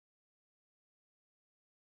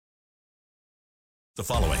The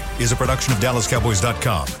following is a production of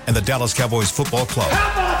DallasCowboys.com and the Dallas Cowboys Football Club.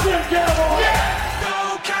 How about them Cowboys? Yeah!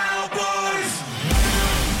 Go Cowboys!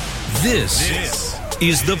 This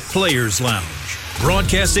is the Players Lounge,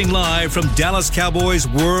 broadcasting live from Dallas Cowboys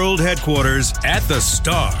World Headquarters at the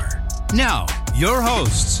Star. Now, your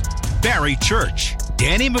hosts, Barry Church,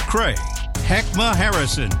 Danny McCray, Heckma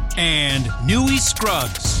Harrison, and Newy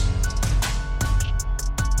Scruggs.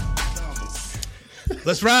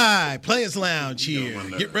 Let's ride. Players Lounge here.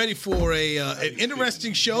 Get ready for an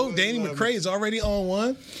interesting show. Danny McCray is already on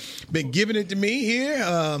one. Been giving it to me here.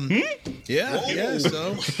 Yeah.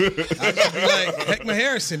 So I just be like, Heckma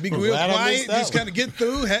Harrison, be real quiet. Just kind of get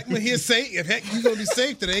through. Heckma here safe. If Heck, you gonna be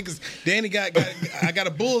safe today because Danny I got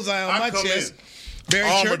a bullseye on my chest. Barry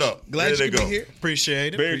Church, glad you could be here.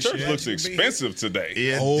 Appreciate it. Barry Church looks expensive today.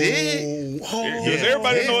 It Oh, Does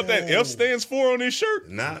everybody know what that F stands for on his shirt?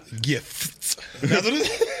 Not gifts.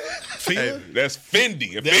 Hey, that's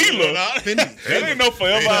Fendi. Fendi. That ain't no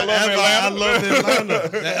Forever I Love Atlanta.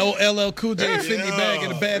 That old LL Cool J Fendi bag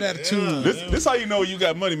and a bad attitude. This how you know you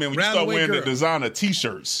got money, man, when you start wearing the designer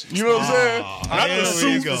T-shirts. You know what I'm saying? Not the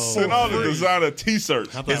suits and all the designer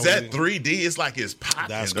T-shirts. Is that 3D? It's like it's popping.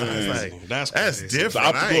 That's crazy. That's different. It's the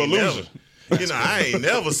optical illusion. I ain't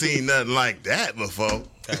never seen nothing like that before.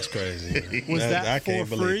 That's crazy. Was that for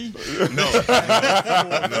free? No,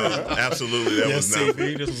 absolutely that was not.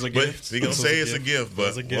 This was a gift. But he gonna say it's a gift,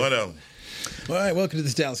 but whatever. All right, welcome to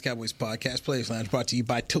this Dallas Cowboys podcast, Players Lounge, brought to you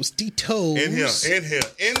by Tostitos. In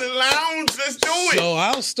the lounge. Let's do it. So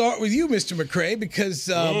I'll start with you, Mr. McCray, because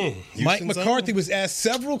Mike McCarthy was asked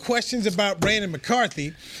several questions about Brandon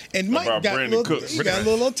McCarthy, and Mike got a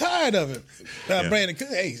little tired of it. Brandon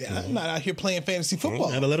Cooks, hey, I'm not out here playing fantasy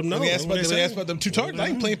football. Gotta let him know. They asked about them two targets. I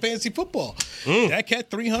ain't playing fantasy football. Dak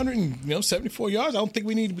had 374 yards. I don't think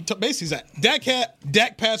we need to be basically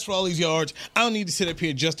Dak passed for all these yards. I don't need to sit up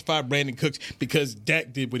here and justify Brandon Cooks because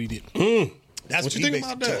Dak did what he did. That's what you think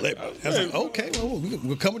about that? I was like, okay, well,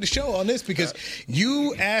 we'll come with the show on this because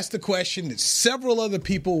you asked the question that several other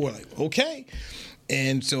people were like, okay.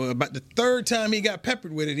 And so about the third time he got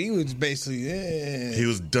peppered with it, he was basically, he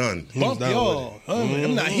was done. Bump y'all.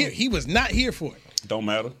 I'm not here. He was not here for it. Don't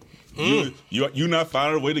matter. You not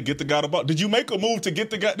finding a way to get the guy the ball. Did you make a move to get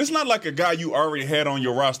the guy? This is not like a guy you already had on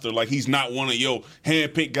your roster. Like he's not one of your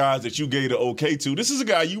hand-picked guys that you gave the okay to. This is a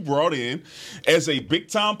guy you brought in as a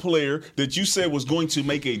big-time player that you said was going to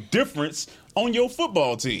make a difference on your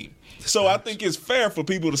football team. So I think it's fair for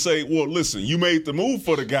people to say, well, listen, you made the move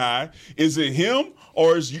for the guy. Is it him?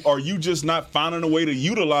 Or are you just not finding a way to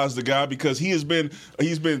utilize the guy because he's been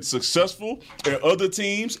successful at other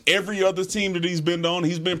teams, every other team that he's been on,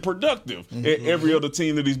 he's been productive at every other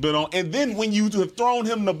team that he's been on. And then when you have thrown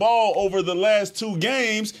him the ball over the last two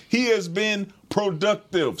games, he has been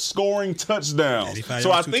productive, scoring touchdowns.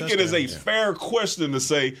 So I think it is a fair question to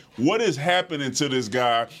say, what is happening to this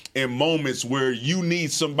guy in moments where you need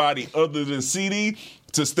somebody other than CD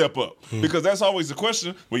to step up? Because that's always the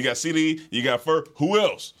question. When you got CD, you got Fur, who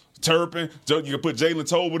else? Turpin, you can put Jalen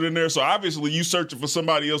Tolbert in there. So obviously you searching for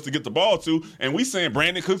somebody else to get the ball to, and we saying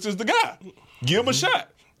Brandon Cooks is the guy. Give him a shot.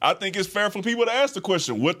 I think it's fair for people to ask the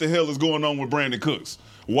question, what the hell is going on with Brandon Cooks?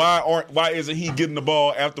 Why isn't he getting the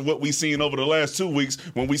ball after what we've seen over the last 2 weeks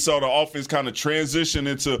when we saw the offense kind of transition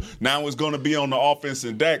into now it's going to be on the offense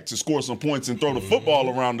and Dak to score some points and throw the football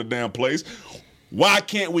around the damn place? Why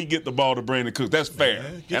can't we get the ball to Brandon Cooks? That's fair.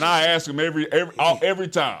 And I ask him every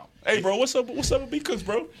time. Hey, bro, what's up with B. Cooks,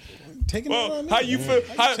 bro? Taking it on me. How you feel?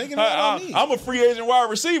 I'm a free agent wide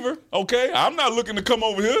receiver, okay? I'm not looking to come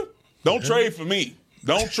over here. Don't trade for me.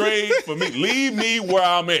 Don't trade for me. Leave me where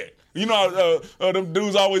I'm at. You know, them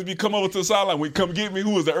dudes always be come over to the sideline. We come get me.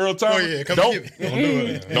 Who is the Earl Thomas? Oh yeah, come get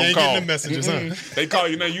me. Don't call. Them messages, huh? They call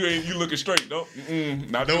you now. You looking straight.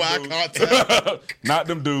 Not them eye dudes. contact. Not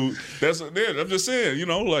them dudes. I'm just saying. You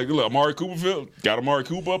know, like look, Amari Cooper got Amari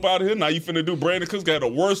Cooper up out of here. Now you finna do Brandon Cooks got the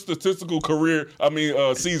worst statistical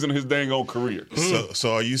season of his dang old career.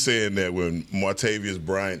 So are you saying that when Martavius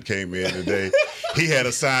Bryant came in today, he had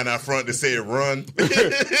a sign out front that said "Run"?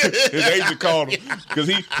 His agent called him because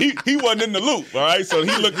he wasn't in the loop, all right? So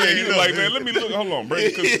he looked at it. He was like, man, let me look. Hold on,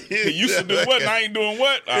 Brady, because he used to do what and I ain't doing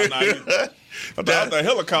what? I thought the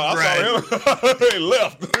helicopter. I saw the helicopter. He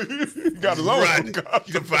left. He got his own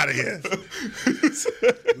helicopter. Get up out of here.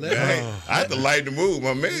 I had to lighten the move.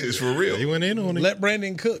 My man is for real. He went in on it. Let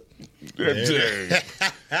Brandon cook.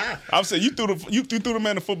 I'm saying you threw the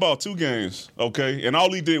man to football 2 games, okay? And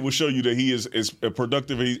all he did was show you that he is as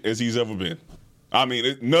productive as he's ever been. I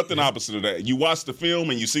mean, nothing opposite of that. You watch the film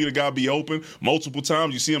and you see the guy be open multiple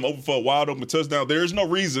times. You see him open for a wide open touchdown. There is no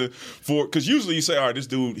reason for – because usually you say, all right, this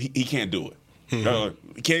dude, he can't do it.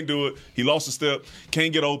 Can't do it. He lost a step.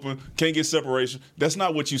 Can't get open. Can't get separation. That's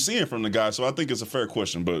not what you're seeing from the guy. So I think it's a fair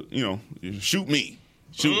question. But, shoot me.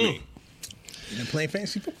 Shoot me. You've been playing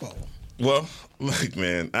fantasy football. Well, look,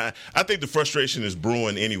 man, I think the frustration is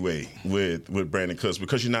brewing anyway with Brandon Cooks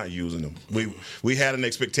because you're not using him. We had an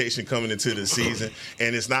expectation coming into the season,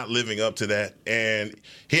 and it's not living up to that. And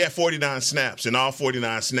he had 49 snaps, and all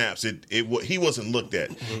 49 snaps, he wasn't looked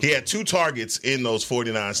at. He had 2 targets in those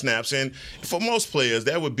 49 snaps, and for most players,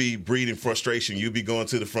 that would be breeding frustration. You'd be going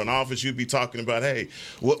to the front office, you'd be talking about, hey,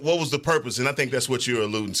 what was the purpose? And I think that's what you're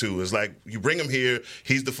alluding to. Is like you bring him here,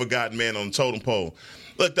 he's the forgotten man on the totem pole.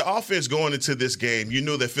 Look, the offense going into this game, you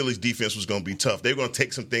knew that Philly's defense was going to be tough. They were going to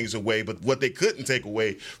take some things away, but what they couldn't take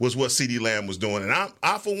away was what CeeDee Lamb was doing. And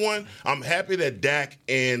I, for one, I'm happy that Dak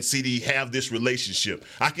and CeeDee have this relationship.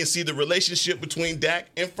 I can see the relationship between Dak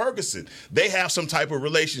and Ferguson. They have some type of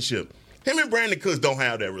relationship. Him and Brandon Cooks don't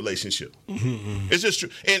have that relationship. It's just true.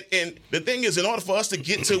 And the thing is, in order for us to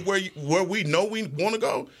get to where we know we want to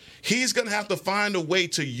go, he's going to have to find a way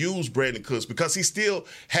to use Brandon Cooks because he still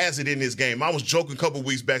has it in his game. I was joking a couple of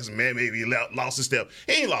weeks back, man, maybe he lost a step.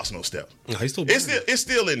 He ain't lost no step. No, he's still it's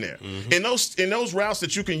still in there. In those routes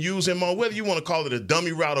that you can use him on, whether you want to call it a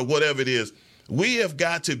dummy route or whatever it is, we have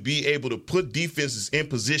got to be able to put defenses in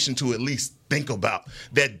position to at least think about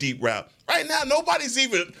that deep route. Right now,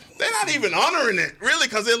 they're not even honoring it, really,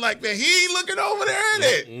 because they're like, man, he ain't looking over there at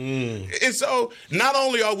it. And so not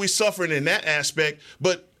only are we suffering in that aspect,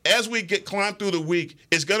 but as we climb through the week,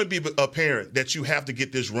 it's going to be apparent that you have to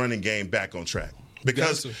get this running game back on track.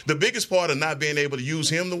 Because the biggest part of not being able to use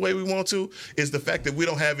him the way we want to is the fact that we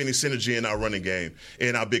don't have any synergy in our running game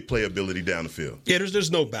and our big playability down the field. Yeah,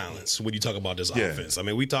 there's no balance when you talk about this offense. I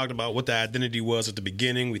mean, we talked about what the identity was at the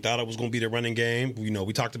beginning. We thought it was going to be the running game.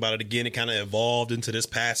 We talked about it again. It kind of evolved into this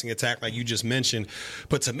passing attack like you just mentioned.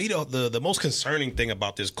 But to me, the most concerning thing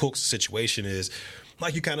about this Cooks situation is,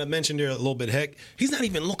 like you kind of mentioned there a little bit, Heck, he's not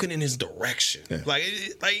even looking in his direction. Yeah.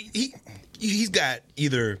 He's got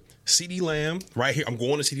either CeeDee Lamb right here. I'm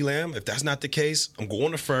going to CeeDee Lamb. If that's not the case, I'm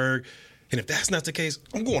going to Ferg. And if that's not the case,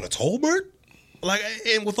 I'm going to Tolbert.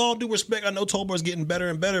 And with all due respect, I know Tolbert's getting better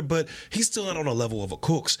and better, but he's still not on a level of a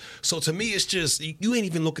Cooks. So to me, it's just you ain't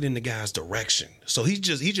even looking in the guy's direction. So he's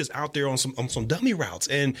just out there on some dummy routes,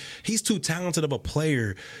 and he's too talented of a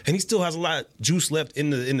player, and he still has a lot of juice left in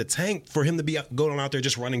the tank for him to be going out there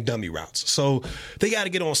just running dummy routes. So they got to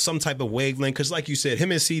get on some type of wavelength because, like you said,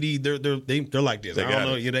 him and CD they're like this. I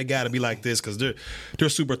don't know, they got to be like this because they're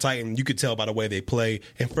super tight, and you could tell by the way they play.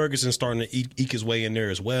 And Ferguson's starting to eke his way in there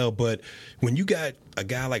as well. But when you got a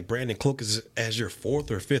guy like Brandon Cooks as your 4th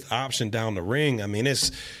or 5th option down the ring, I mean,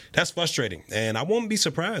 that's frustrating. And I won't be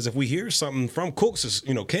surprised if we hear something from Cooks'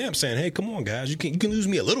 camp saying, "Hey, come on, guys, you can lose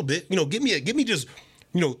me a little bit. Give me just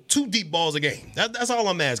 2 deep balls a game. That's all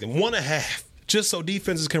I'm asking. 1.5." Just so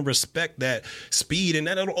defenses can respect that speed, and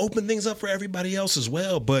that'll open things up for everybody else as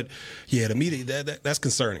well. But yeah, to me, that's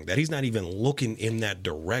concerning that he's not even looking in that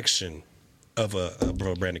direction of a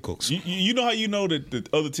Brandon Cooks. You know how you know that the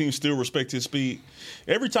other teams still respect his speed?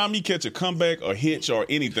 Every time he catch a comeback or hitch or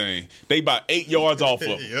anything, they about 8 yards off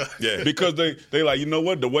of him. Yeah. Because they like, you know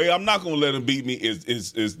what? The way I'm not going to let him beat me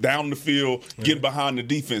is down the field, getting behind the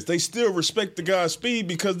defense. They still respect the guy's speed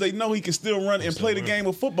because they know he can still run and play the game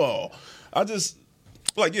of football. I just,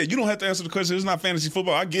 you don't have to answer the question. It's not fantasy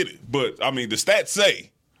football. I get it. But, I mean, the stats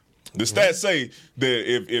say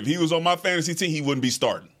that if he was on my fantasy team, he wouldn't be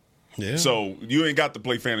starting. Yeah. So you ain't got to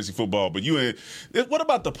play fantasy football, but you ain't. What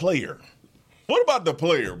about the player? What about the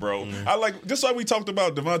player, bro? Just like we talked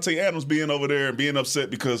about Devontae Adams being over there and being upset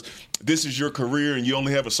because this is your career and you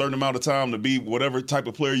only have a certain amount of time to be whatever type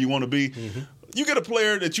of player you want to be. Mm-hmm. You get a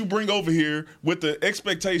player that you bring over here with the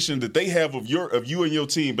expectation that they have of you and your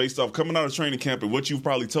team based off coming out of training camp and what you've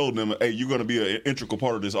probably told them, hey, you're going to be an integral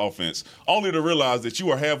part of this offense, only to realize that you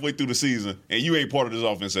are halfway through the season and you ain't part of this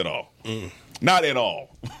offense at all. Not at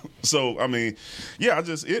all. So, I mean, yeah, it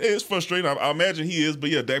is frustrating. I imagine he is,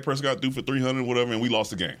 but yeah, Dak Prescott threw for 300 whatever, and we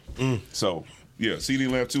lost the game. So, yeah, CeeDee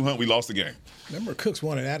Lamb 200, we lost the game. Remember Cooks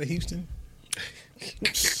wanted out of Houston?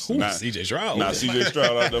 C.J. Stroud. C.J.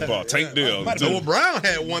 Stroud out the ball. Tank Dell. Noah Brown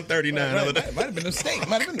had 139 the other day. Might have been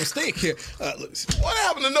a mistake here. What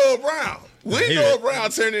happened to Noah Brown? When Noah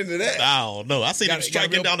Brown turned into that? I don't know. I seen him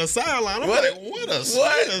striking down the sideline. I'm like, what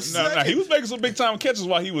a No, he was making some big time catches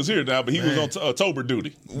while he was here now, but he was on October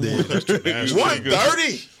duty. Yeah, that's true.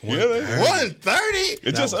 130? Yeah, 130.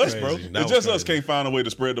 it's just was us, bro. crazy. That It's was just us crazy. can't find a way to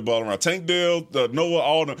spread the ball around. Tank Dell, Noah,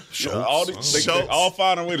 all they all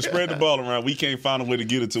find a way to spread the ball around. We can't find a way to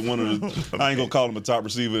get it to one of the. I ain't gonna call him a top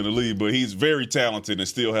receiver in the league, but he's very talented and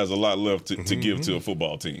still has a lot left to give to a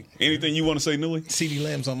football team. Anything you want to say, Newey? CeeDee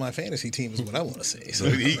Lamb's on my fantasy team is what I want to say. So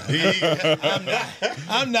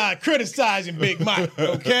I'm not criticizing Big Mike,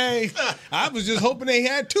 okay? I was just hoping they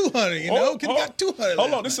had 200, you know? Could have got 200.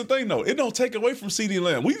 Hold on, this is the thing, though. It don't take away from CeeDee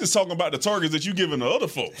Lamb. We just talking about the targets that you giving the other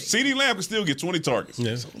folks. CeeDee Lamb can still get 20 targets.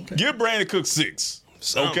 Yes. Give Brandon Cooks 6.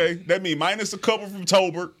 Okay? That means minus a couple from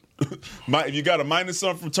Tolbert. If you got a minus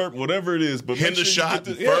something from Turp, whatever it is, but Hendershot,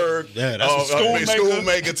 sure Berg, Yeah, that's a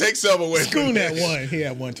Schoonmaker. Take some away. Schoon had one. He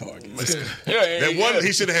had one target. That one,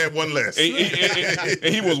 he should have had one less.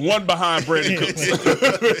 And he was one behind Brandon Cooks.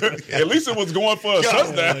 At least it was going for a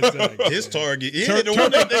touchdown. His target.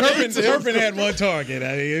 Turpin had one target.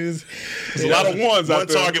 I mean, it was There's a lot of ones One out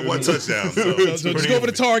there. target, one touchdown. So just go over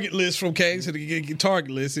the target list from K. So the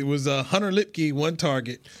target list, it was Hunter Lipke, one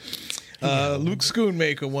target. Luke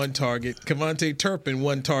Schoonmaker, one target. Kevontae Turpin,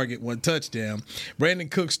 one target, one touchdown. Brandon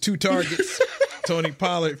Cooks, 2 targets. Tony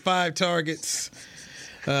Pollard, 5 targets.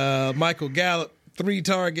 Michael Gallup, 3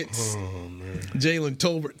 targets. Jalen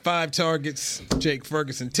Tolbert, 5 targets. Jake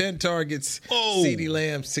Ferguson, 10 targets. CeeDee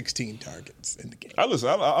Lamb, 16 targets in the game.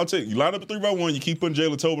 I'll tell you, you line up a 3-by-1, you keep putting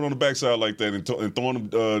Jalen Tolbert on the backside like that and throwing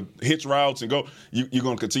them hitch routes and go, you're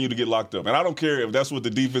going to continue to get locked up. And I don't care if that's what the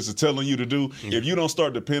defense is telling you to do. If you don't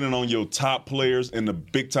start depending on your top players in the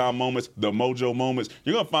big-time moments, the mojo moments,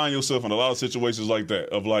 you're going to find yourself in a lot of situations like that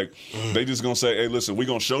of like, they just going to say, hey, listen, we're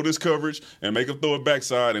going to show this coverage and make them throw it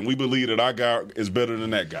backside, and we believe that our guy is better than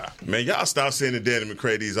that guy. Man, y'all stop sending Danny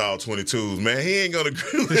McCray these all 22s, man. He ain't gonna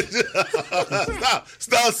agree with you.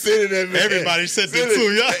 Stop sending that, man. Everybody sent it to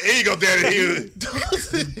you. He ain't gonna Danny.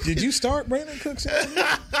 Did you start Brandon Cooks?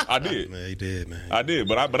 I did. Man, he did, man. I did,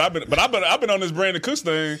 but I've been on this Brandon Cooks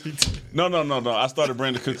thing. No. I started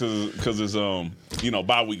Brandon Cooks because it's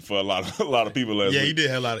bye week for a lot of people last week. Yeah, he did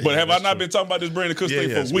have a lot of. But have I not been talking about this Brandon Cooks thing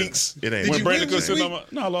for weeks? It ain't. When Brandon Cooks sitting on my,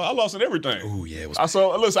 I lost in everything. Oh yeah, it was.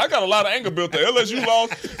 Listen, I got a lot of anger built there. LSU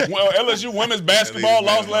lost. LSU women's basketball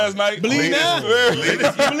lost last night. Bleed now. Leave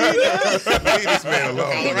this man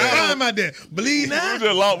alone. Why am I there? Bleed now.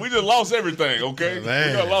 We just lost everything, okay? Man.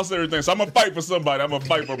 We just lost everything. So I'm going to fight for somebody. I'm going to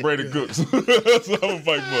fight for Brandon Cooks. That's what I'm going to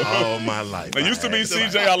fight for. All my life. It used to be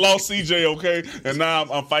CJ. I lost CJ, okay? And now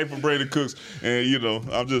I'm fighting for Brandon Cooks. And, I'm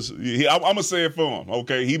going to say it for him,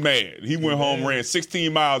 okay? He mad. He went home, ran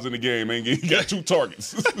 16 miles in the game, and he got 2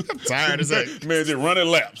 targets. Tired as heck. Man, just running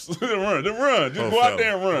laps. Run. Just go out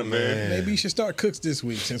there and run, man. Maybe you should start Cooks this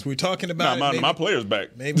week since we're talking about my player's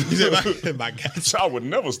back. Maybe. My God. I would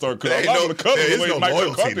never start Cooks. There I'm ain't not going to cover the way no Mike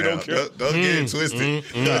loyalty McCarthy now. don't care. Don't get it twisted. He ain't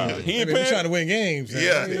We're trying paying. to win games.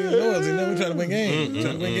 Yeah. We're trying to win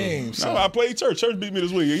games. No, I played Church. Church beat me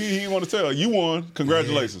this week. He didn't want to tell. You won.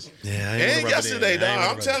 Congratulations. Yeah, I ain't And gonna rub it yesterday, in. I ain't dog, gonna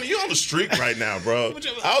I'm rub telling you, on the streak right now, bro.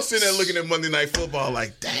 I was sitting there looking at Monday Night Football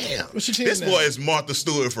like, damn, What's your team this now? boy is Martha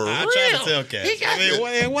Stewart for real. I try to tell Cat. He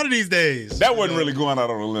got One of these days. That wasn't really going out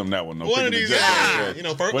on a limb. That one. No, One of picking these the Jets.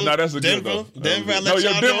 days. First But no, that's a Denver. good though. Denver, I No, let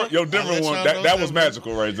y'all know. your I Denver let one. y'all That know was Denver.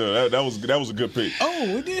 magical right there. That was a good pick.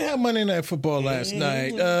 Oh, we did have Monday Night Football last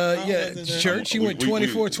night. Church, you went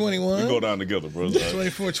 24-21. We go down together, bro.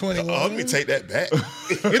 24-21. Oh, let me take that back. Let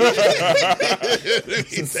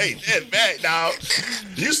me take that back, dog.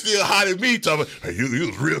 You still hot at me talking about, hey, you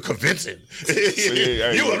was real convincing.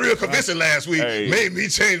 You was real convincing last week. Hey. Made me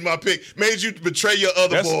change my pick. Made you betray your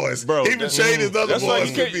other boys. Bro, He betrayed his other that's why boys.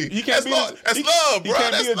 he can't be. That's love, bro. He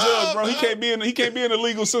can't That's be a judge, love, bro. He can't be in the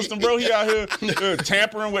legal system, bro. He out here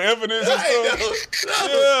tampering with evidence and stuff.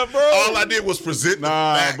 Yeah, bro. All I did was present the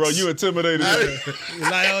facts. Bro, you intimidated him.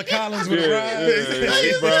 Lyle Collins with Yeah, Ryan.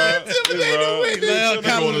 Lyle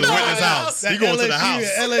Collins to the witness house. He going to the house.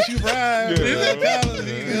 LSU bribe.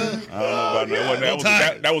 Yeah. I don't know about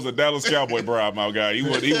that. That was a Dallas Cowboy bribe, my guy. He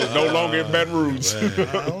was no longer in Baton Rouge.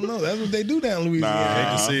 I don't know. That's what they do down in Louisiana.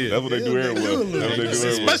 Nah, see it. that's what they do everywhere. That's what they do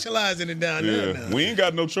everywhere. Specialize in it down there. Yeah, we ain't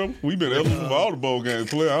got no trouble. We been eligible for all the bowl games.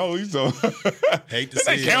 Play all these. Hate to Did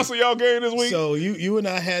they see cancel y'all game this week? So you and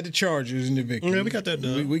I had the Chargers in the victory. Yeah, we got that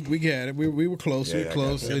done. We got it. We were close. We were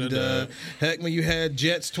close. And Heckman, you had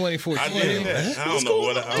Jets 24-20. I did that. I don't know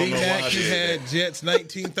why I D-Mac, you did had Jets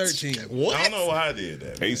 19-13. that. I don't know why I did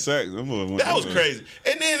that. 8 sacks. That was crazy.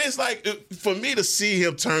 And then it's like, for me to see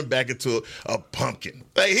him turn back into a pumpkin.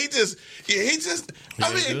 Like, he just,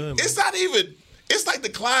 I mean, good, it's not even, It's like the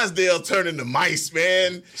Clydesdale turning to mice,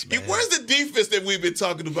 man. Where's the defense that we've been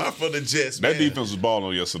talking about for the Jets, man? That defense was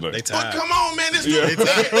balling yesterday. But come on, man.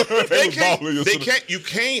 You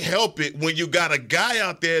can't help it when you got a guy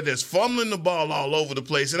out there that's fumbling the ball all over the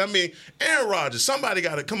place. And I mean, Aaron Rodgers, somebody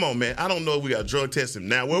got to, come on, man. I don't know if we got to drug test him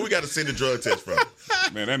now. Where we got to send the drug test from?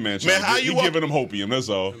 Man, that man, he giving him hopium, that's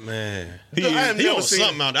all. Man. He on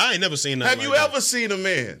something out there. I ain't never seen that. Have you ever seen a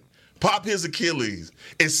man pop his Achilles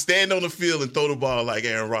and stand on the field and throw the ball like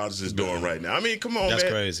Aaron Rodgers is doing right now? I mean, come on, That's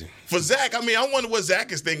man. crazy. For Zach, I mean, I wonder what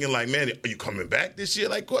Zach is thinking. Like, man, are you coming back this year?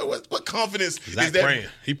 Like, what confidence Zach is that? praying.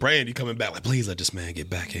 He praying. He coming back. Like, please let this man get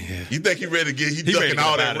back in here. You think he ready to get? He ducking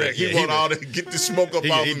all that wreck. He want all that. Get the smoke up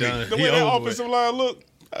off of me. The way that offensive line look,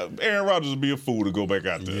 Aaron Rodgers would be a fool to go back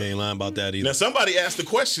out there. You ain't lying about that either. Now, somebody asked the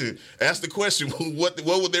question. What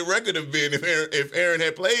would their record have been if Aaron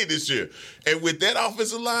had played this year? And with that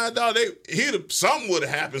offensive line, dog, something would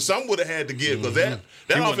have happened. Something would have had to give because that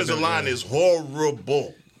offensive line is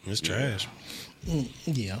horrible. It's trash.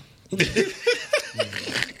 Yeah. What's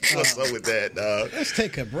up with that, dog? Let's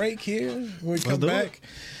take a break here. When we come back,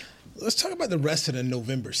 let's talk about the rest of the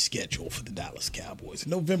November schedule for the Dallas Cowboys.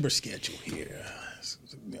 November schedule here.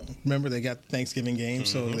 Remember, they got Thanksgiving games,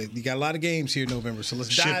 so you got a lot of games here in November. So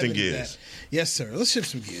let's dive into that. Yes, sir. Let's shift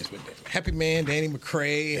some gears with that. Happy Man, Danny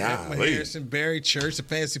McCray, Harrison, Barry Church, the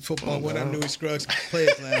Fantasy Football winner, Newey Scruggs,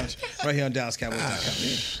 Players Lounge, right here on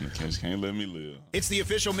DallasCowboys.com. Just can't let me live. It's the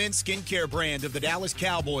official men's skincare brand of the Dallas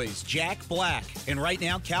Cowboys, Jack Black. And right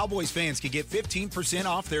now, Cowboys fans can get 15%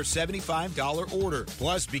 off their $75 order.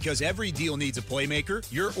 Plus, because every deal needs a playmaker,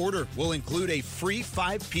 your order will include a free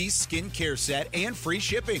 5-piece skincare set and free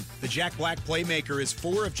shipping. The Jack Black Playmaker is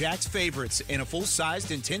 4 of Jack's favorites and a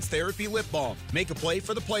full-sized intense therapy lip balm. Make a play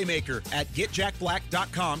for the Playmaker at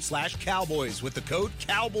getjackblack.com/Cowboys with the code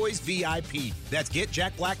CowboysVIP. That's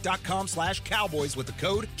getjackblack.com/Cowboys with the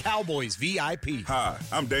code CowboysVIP. Hi,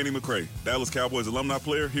 I'm Danny McCray, Dallas Cowboys alumni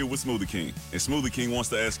player here with Smoothie King. And Smoothie King wants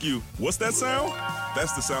to ask you, what's that sound?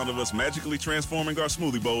 That's the sound of us magically transforming our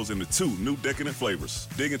smoothie bowls into 2 new decadent flavors.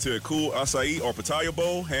 Dig into a cool acai or pitaya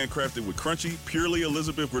bowl, handcrafted with crunchy, purely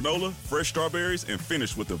Elizabeth granola, fresh strawberries, and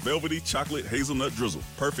finished with a velvety chocolate hazelnut drizzle.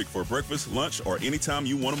 Perfect for breakfast, lunch, or anytime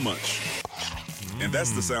you want to munch. And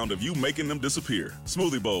that's the sound of you making them disappear.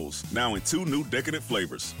 Smoothie bowls, now in 2 new decadent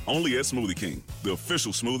flavors. Only at Smoothie King, the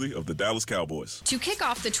official smoothie of the Dallas Cowboys. To kick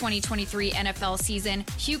off the 2023 NFL season,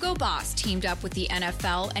 Hugo Boss teamed up with the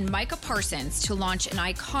NFL and Micah Parsons to launch an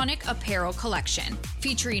iconic apparel collection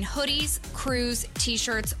featuring hoodies, crews,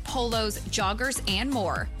 t-shirts, polos, joggers, and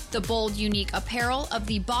more. The bold, unique apparel of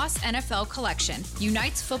the Boss NFL collection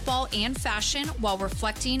unites football and fashion while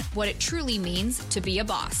reflecting what it truly means to be a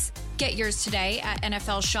boss. Get yours today at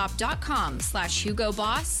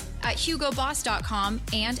nflshop.com/HugoBoss, at HugoBoss.com,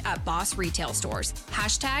 and at Boss retail stores.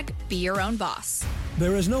 #Be your own boss.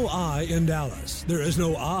 There is no I in Dallas. There is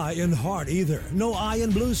no I in Hart either. No I in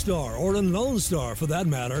Blue Star or in Lone Star for that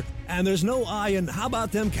matter. And there's no I in how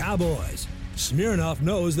about them Cowboys? Smirnoff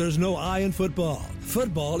knows there's no I in football.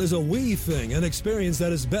 Football is a we thing, an experience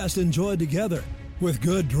that is best enjoyed together. With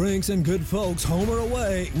good drinks and good folks, home or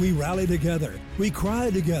away, we rally together, we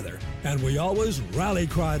cry together, and we always rally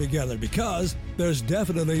cry together because there's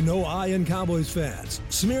definitely no I in Cowboys fans.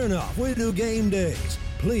 Smirnoff, we do game days.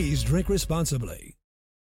 Please drink responsibly.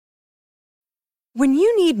 When you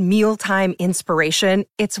need mealtime inspiration,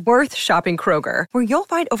 it's worth shopping Kroger, where you'll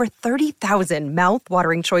find over 30,000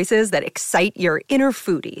 mouth-watering choices that excite your inner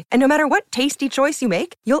foodie. And no matter what tasty choice you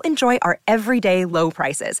make, you'll enjoy our everyday low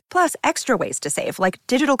prices, plus extra ways to save, like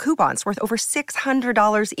digital coupons worth over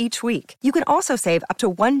 $600 each week. You can also save up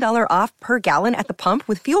to $1 off per gallon at the pump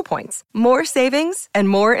with fuel points. More savings and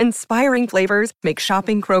more inspiring flavors make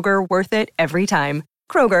shopping Kroger worth it every time.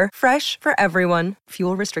 Kroger, fresh for everyone.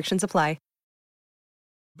 Fuel restrictions apply.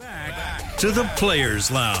 Back to the Players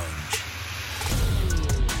Lounge.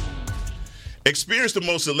 Experience the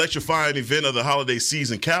most electrifying event of the holiday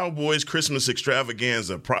season, Cowboys Christmas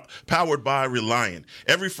Extravaganza, powered by Reliant.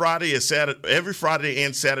 Every Friday and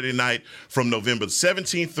Saturday night from November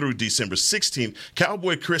 17th through December 16th,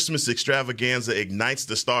 Cowboy Christmas Extravaganza ignites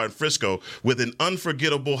the Star in Frisco with an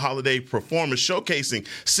unforgettable holiday performance showcasing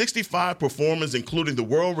 65 performers, including the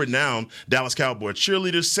world-renowned Dallas Cowboy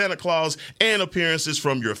cheerleaders, Santa Claus, and appearances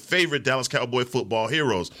from your favorite Dallas Cowboy football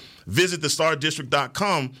heroes. Visit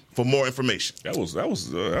thestardistrict.com for more information. That was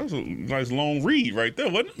a nice long read right there,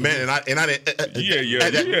 wasn't it? Man, and I didn't. Yeah.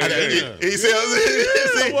 He said,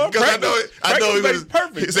 because I know he was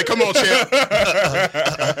perfect. He said, "Come on, champ." That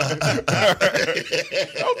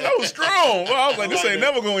was strong. Well, I was like, this ain't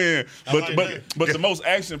never going in. But the most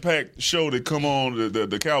action-packed show that come on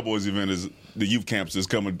the Cowboys event is the youth camps is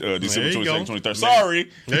coming December 22nd, 23rd. Sorry.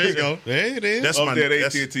 There you go. There it is. That's Up my there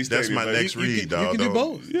at AT&T that's my Stadium, next read, dog. You can do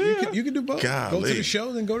both. Yeah. You can do both. Golly. Go to the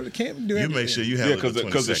show, then go to the camp and do You everything. make sure you have Yeah, it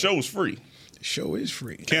because the show's free. The show is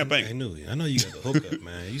free. Camp ain't. I know you got the hookup,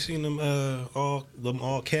 man. You seen them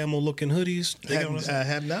all camel looking hoodies? I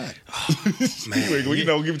have not. Man, You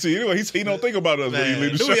know, give it to you anyway. He don't think about us when he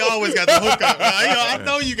leave the show. We always got the hookup. I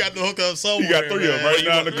know you got the hookup somewhere. You got 3 of them right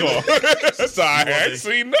now in the car. That's all right. I ain't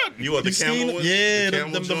seen nothing. You want the camel Seen one? it? Yeah, The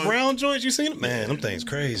camel the joint? brown joints. You seen it? Man, them things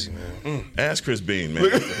crazy, man. Ask Chris Bean, man.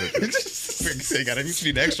 They got you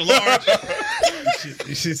need the extra large.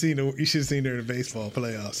 You should have seen her in the baseball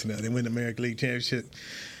playoffs. You know, they win the American League Championship.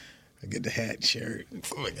 I get the hat and shirt.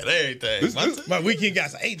 I got everything. My weekend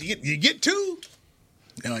guys like, hey, you get 2?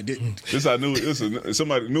 No, I didn't. This I knew.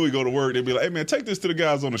 Somebody knew he go to work. They'd be like, "Hey man, take this to the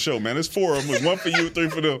guys on the show, man. There's 4 of them. It's 1 for you, 3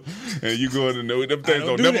 for them." And you go in and know them things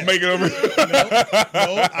gonna never make it over.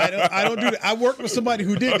 No, I don't do that. I worked with somebody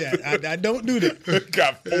who did that. I don't do that.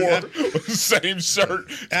 Got 4 same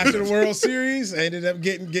shirt. After the World Series, I ended up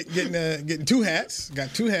getting 2 hats.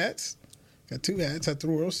 Got 2 hats. Got 2 hats after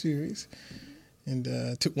the World Series. And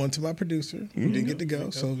took one to my producer who didn't get to go,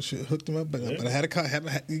 so she hooked him up. But I had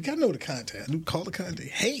you got to know the contact. I call the contact.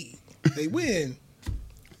 Hey, they win.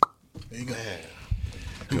 There you go.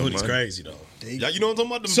 Hoodie's crazy though. You know what I'm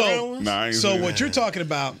talking about? The brown ones? Nah, I ain't So seen what it. you're talking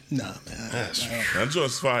about? Nah, man. That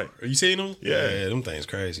joint's fire. Are you seeing them? Yeah. Them things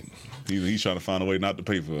crazy. He's trying to find a way not to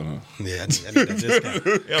pay for it, huh? Yeah, I need that discount.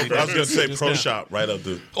 Yeah, I was going to say Pro Shop right up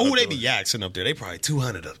the. Oh, they be yaxing up there. They probably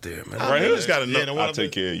 200 up there, man. Right here, it's got enough. the one I'll up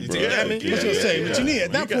take there. care of you, bro. You know what I mean? I was gonna say, but you need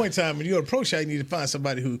at that You point in time when you go to Pro Shop, you need to find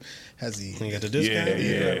somebody who has the. You got the discount?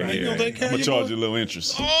 Yeah. You gonna take care I'm of gonna your charge you a little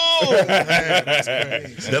interest. Oh, man, that's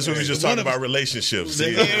crazy. That's what we just talking about relationships.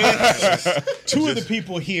 See? 2 of the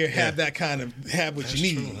people here have that kind of have what you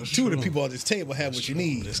need. true, 2 of the people at this table have what you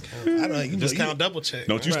need. I don't know. You Discount double check.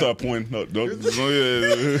 Don't you start pointing. No, don't. I'm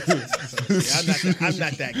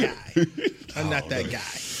not that guy. I'm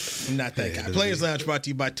not that guy. Players Lounge brought to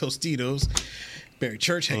you by Tostitos. Barry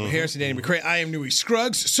Church, Hank Harrison, Danny McCray. I am Newey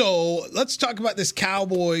Scruggs. So let's talk about this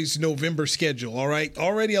Cowboys November schedule, all right?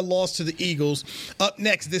 Already a loss to the Eagles. Up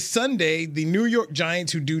next this Sunday, the New York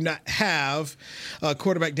Giants, who do not have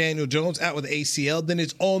quarterback Daniel Jones, out with ACL. Then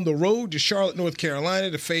it's on the road to Charlotte, North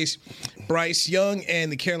Carolina to face Bryce Young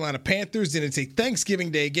and the Carolina Panthers. Then it's a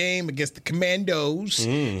Thanksgiving Day game against the Commandos.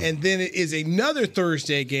 And then it is another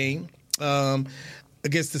Thursday game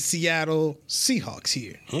against the Seattle Seahawks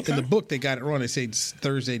here. In the book, they got it wrong. They say it's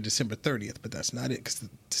Thursday, December 30th, but that's not it because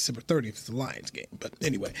December 30th is the Lions game. But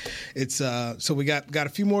anyway, it's so we got a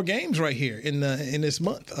few more games right here in this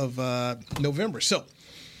month of November. So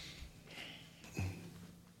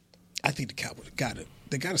I think the Cowboys got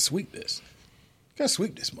to sweep this. Got to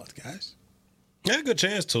sweep this month, guys. Yeah, good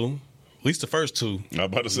chance to. At least the first 2. I'm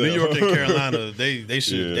about to say New York and Carolina, they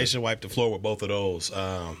should wipe the floor with both of those.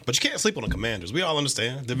 But you can't sleep on the Commanders. We all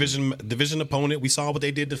understand division opponent. We saw what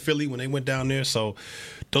they did to Philly when they went down there. So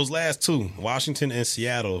those last 2, Washington and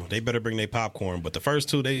Seattle, they better bring their popcorn. But the first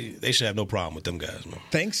 2, they should have no problem with them guys, man.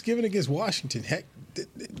 Thanksgiving against Washington, heck.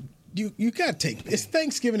 You got to take – it's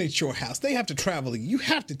Thanksgiving at your house. They have to travel. You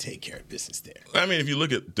have to take care of business there. I mean, if you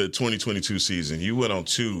look at the 2022 season, you went on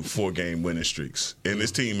 2 4-game winning streaks, and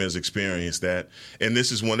this team has experienced that. And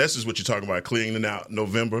this is what you're talking about, cleaning out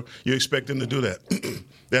November. You expect them to do that.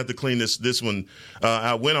 They have to clean this one.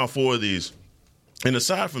 I went on 4 of these. And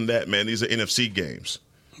aside from that, man, these are NFC games.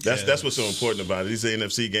 That's what's so important about it. These are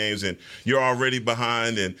NFC games, and you're already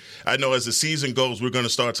behind. And I know as the season goes, we're going to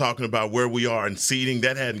start talking about where we are in seeding.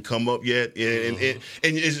 That hadn't come up yet, and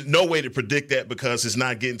there's no way to predict that because it's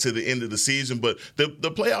not getting to the end of the season. But the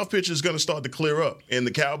playoff picture is going to start to clear up, and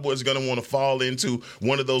the Cowboys are going to want to fall into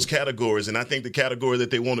one of those categories. And I think the category that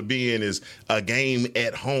they want to be in is a game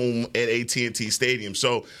at home at AT&T Stadium.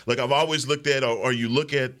 So, like I've always looked at, or you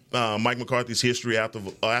look at Mike McCarthy's history after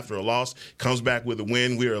a loss, comes back with a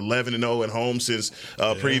win. We're 11-0 at home since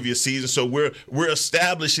previous season, so we're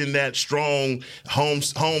establishing that strong home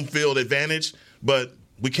field advantage. But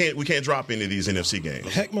we can't drop any of these NFC games.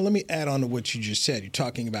 Heckman, let me add on to what you just said. You're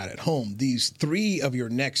talking about at home. These 3 of your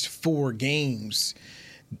next 4 games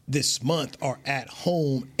this month are at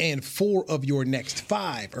home, and 4 of your next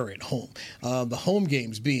 5 are at home. The home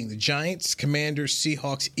games being the Giants, Commanders,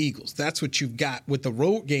 Seahawks, Eagles. That's what you've got with the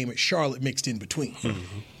road game at Charlotte mixed in between.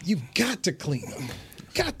 You've got to clean up.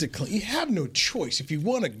 You have no choice. If you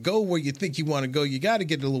want to go where you think you want to go, you got to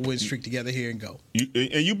get a little win streak together here and go.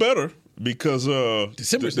 You better, because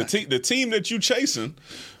the team that you chasing,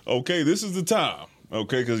 okay, this is the time,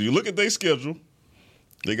 okay, because you look at their schedule.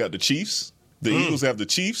 They got the Chiefs. The Eagles have the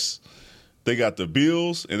Chiefs, they got the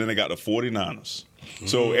Bills, and then they got the 49ers.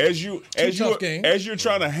 So as you're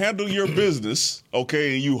trying to handle your business,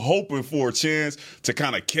 okay, and you hoping for a chance to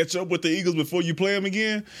kind of catch up with the Eagles before you play them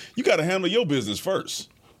again, you got to handle your business first,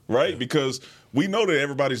 right? Because we know that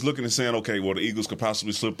everybody's looking and saying, okay, well, the Eagles could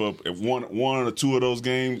possibly slip up at one or two of those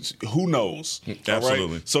games. Who knows?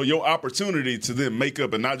 Absolutely. Right? So your opportunity to then make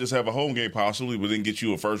up and not just have a home game possibly, but then get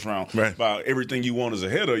you a first round by everything you want is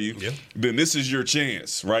ahead of you, then this is your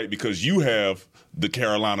chance, right? Because you have the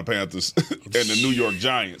Carolina Panthers and the New York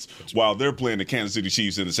Giants while they're playing the Kansas City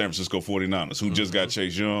Chiefs and the San Francisco 49ers, who just got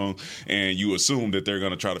Chase Young, and you assume that they're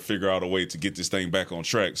going to try to figure out a way to get this thing back on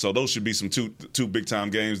track. So those should be some two big-time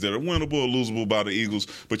games that are winnable or losable by the Eagles,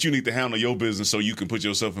 but you need to handle your business so you can put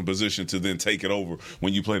yourself in position to then take it over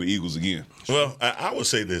when you play the Eagles again. Well, I would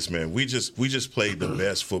say this, man. We just played the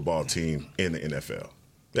best football team in the NFL.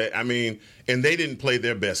 I mean, and they didn't play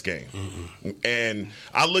their best game. And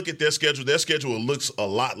I look at their schedule. Their schedule looks a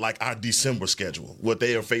lot like our December schedule, what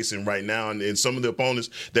they are facing right now, and some of the opponents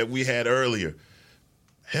that we had earlier.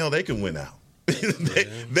 Hell, they can win out.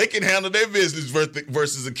 They can handle their business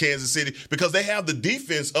versus the Kansas City because they have the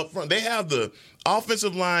defense up front. They have the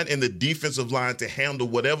offensive line and the defensive line to handle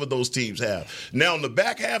whatever those teams have. Now, in the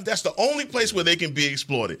back half, that's the only place where they can be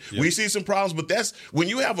exploited. Yep. We see some problems, but that's when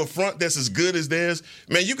you have a front that's as good as theirs,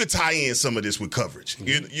 man, you could tie in some of this with coverage.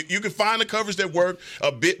 You can find the coverage that worked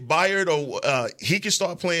a bit. Byard, or he can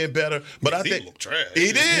start playing better. But I think he looked trash.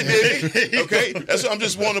 He did he? Okay, that's what I'm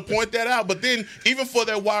just wanting to point that out. But then, even for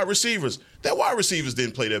their wide receivers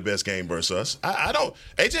didn't play their best game versus us.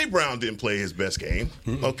 A.J. Brown didn't play his best game,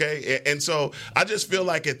 okay? And so I just feel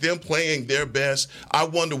like at them playing their best, I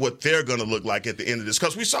wonder what they're going to look like at the end of this.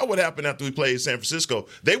 Because we saw what happened after we played San Francisco.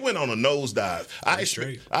 They went on a nosedive. I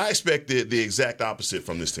expected the exact opposite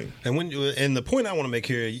from this team. And the point I want to make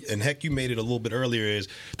here, and heck, you made it a little bit earlier, is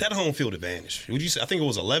that home field advantage. Would you say? I think it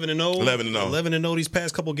was 11-0. 11-0. 11-0 these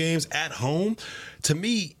past couple games at home. To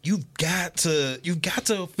me, you've got to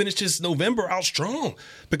finish this November out strong,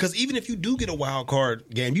 because even if you do get a wild card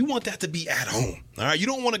game, you want that to be at home. All right, you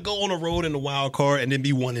don't want to go on the road in the wild card and then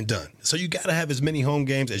be one and done. So you got to have as many home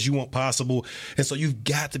games as you want possible, and so you've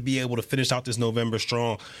got to be able to finish out this November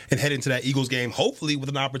strong and head into that Eagles game, hopefully with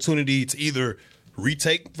an opportunity to either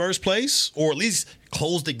retake first place or at least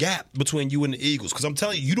close the gap between you and the Eagles. Because I'm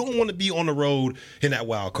telling you, you don't want to be on the road in that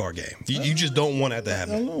wild card game. You just don't want that to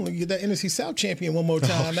happen. I don't know. You get that NFC South champion one more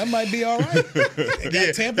time. That might be all right.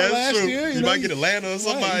 Got Tampa last year. You might get Atlanta or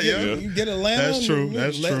somebody. You get Atlanta. That's true.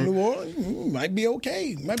 That's true. New Orleans might be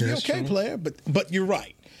okay. Player. But you're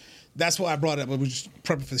right. That's why I brought it up. I was just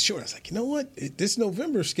prepping for the show. I was like, you know what? This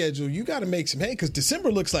November schedule, you got to make some hay, because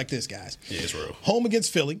December looks like this, guys. Yeah, it's real. Home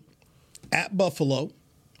against Philly, at Buffalo,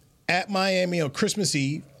 at Miami on Christmas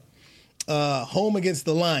Eve, home against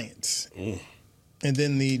the Lions. And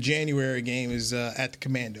then the January game is at the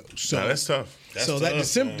Commandos. So that's tough. That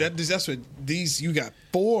December, that's what you got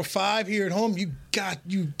 4 or 5 here at home. You got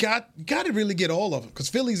to really get all of them, because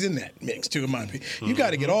Philly's in that mix too, in my opinion. You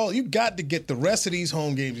got to get you got to get the rest of these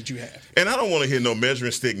home games that you have. And I don't want to hear no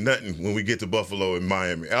measuring stick nothing when we get to Buffalo and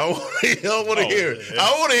Miami. I don't want to hear it.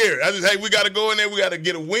 I want to hear it. I just, we got to go in there. We got to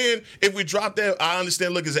get a win. If we drop that, I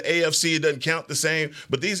understand. Look, as an AFC, it doesn't count the same.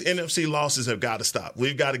 But these NFC losses have got to stop.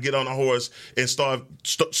 We've got to get on a horse and start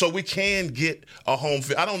so we can get a home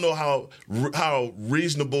field. I don't know how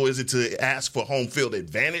reasonable is it to ask for home field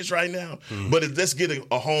advantage right now, but let's get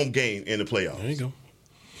a home game in the playoffs. There you go.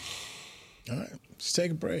 All right, let's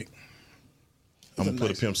take a break. I'm going to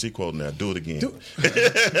put a Pimp C quote in there. Do it again. Do it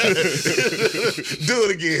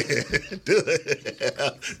again.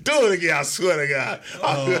 Do it again. I swear to God.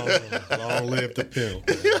 Long live the pimp.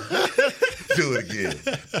 Do it again.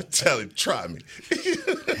 Tell him, try me.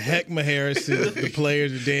 Heckma Harrison, the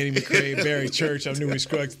players of Danny McCray, Barry Church. I'm Newman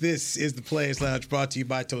Scruggs. This is the Players Lounge, brought to you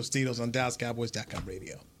by Tostitos on DallasCowboys.com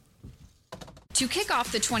radio. To kick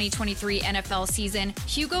off the 2023 NFL season,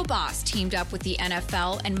 Hugo Boss teamed up with the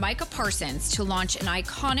NFL and Micah Parsons to launch an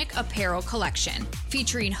iconic apparel collection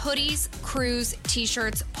featuring hoodies, crews,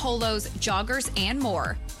 t-shirts, polos, joggers, and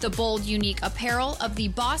more. The bold, unique apparel of the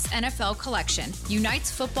Boss NFL collection unites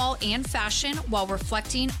football and fashion while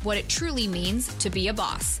reflecting what it truly means to be a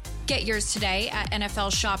boss. Get yours today at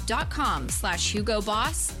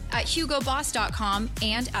nflshop.com/HugoBoss, at HugoBoss.com,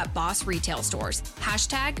 and at Boss retail stores.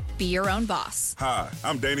 #Be your own boss. Hi,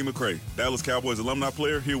 I'm Danny McCray, Dallas Cowboys alumni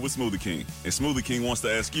player here with Smoothie King. And Smoothie King wants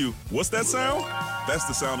to ask you, what's that sound? That's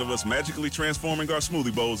the sound of us magically transforming our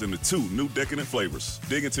smoothie bowls into 2 new decadent flavors.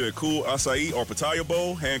 Dig into a cool acai or pitaya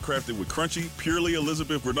bowl, handcrafted with crunchy, purely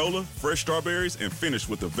Elizabeth granola, fresh strawberries, and finished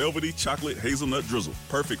with a velvety chocolate hazelnut drizzle.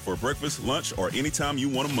 Perfect for breakfast, lunch, or anytime you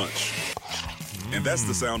want to munch. And that's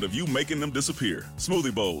the sound of you making them disappear.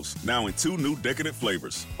 Smoothie Bowls, now in 2 new decadent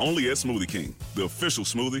flavors. Only at Smoothie King, the official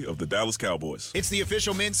smoothie of the Dallas Cowboys. It's the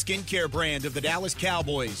official men's skincare brand of the Dallas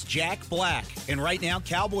Cowboys, Jack Black. And right now,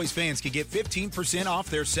 Cowboys fans can get 15% off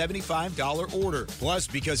their $75 order. Plus,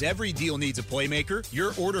 because every deal needs a playmaker,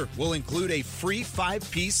 your order will include a free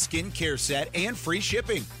 5-piece skincare set and free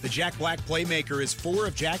shipping. The Jack Black Playmaker is 4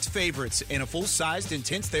 of Jack's favorites and a full-sized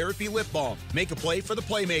intense therapy lip balm. Make a play for the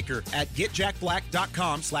Playmaker at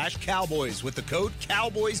getjackblack.com/Cowboys with the code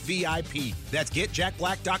CowboysVIP. That's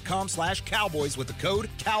getjackblack.com/Cowboys with the code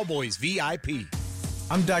CowboysVIP.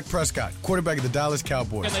 I'm Dak Prescott, quarterback of the Dallas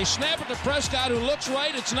Cowboys. And they snap it to Prescott, who looks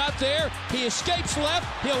right. It's not there. He escapes left.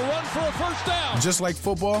 He'll run for a first down. Just like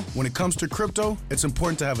football, when it comes to crypto, it's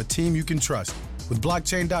important to have a team you can trust. With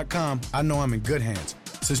Blockchain.com, I know I'm in good hands.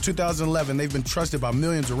 Since 2011, they've been trusted by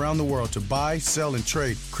millions around the world to buy, sell, and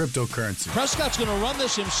trade cryptocurrency. Prescott's going to run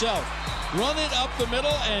this himself. Run it up the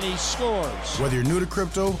middle, and he scores. Whether you're new to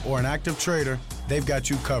crypto or an active trader, they've got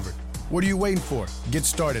you covered. What are you waiting for? Get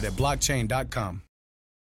started at Blockchain.com.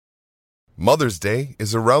 Mother's Day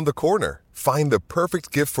is around the corner. Find the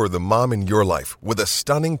perfect gift for the mom in your life with a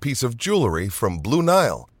stunning piece of jewelry from Blue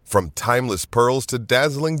Nile. From timeless pearls to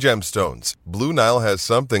dazzling gemstones, Blue Nile has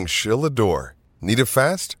something she'll adore. Need it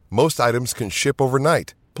fast? Most items can ship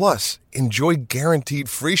overnight. Plus, enjoy guaranteed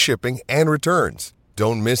free shipping and returns.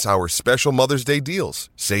 Don't miss our special Mother's Day deals.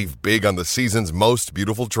 Save big on the season's most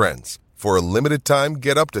beautiful trends. For a limited time,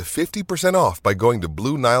 get up to 50% off by going to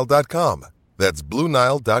BlueNile.com. That's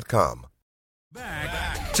BlueNile.com.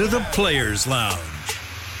 Back to the Players Lounge.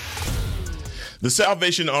 The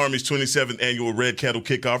Salvation Army's 27th annual Red Kettle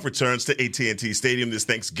Kickoff returns to AT&T Stadium this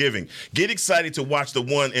Thanksgiving. Get excited to watch the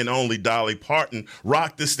one and only Dolly Parton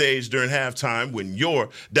rock the stage during halftime when your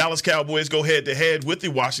Dallas Cowboys go head-to-head with the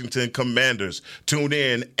Washington Commanders. Tune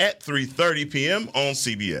in at 3:30 p.m. on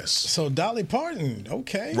CBS. So Dolly Parton,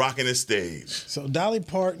 okay. Rocking the stage. So Dolly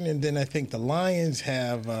Parton, and then I think the Lions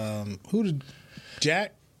have,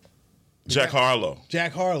 Jack Harlow.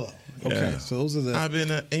 Jack Harlow. Okay, yeah. So those are the. I've been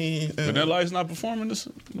Vanilla Ice not performing this.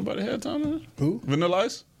 Nobody had time to. Who? Vanilla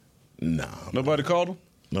Ice? No. Nobody called him.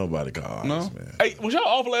 Nobody called. No. Us, man. Hey, was y'all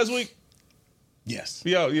off last week? Yes.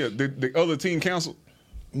 Yeah. The other team canceled.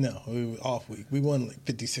 No, we were off week. We won like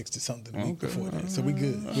 56 to something the week before that, so we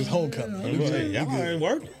good. It was homecoming. Y'all ain't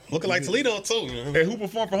working. Looking like Toledo too. Hey, who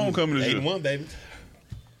performed for homecoming this year? 8-1, baby.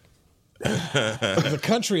 It was a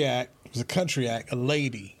country act. A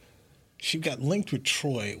lady. She got linked with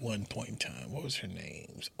Troy at one point in time. What was her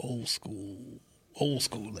name? Old school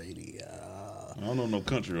lady. I don't know no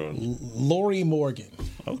country artist. Lori Morgan.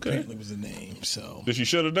 Okay. Apparently was the name. So did she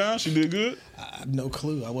shut it down? She did good? I have no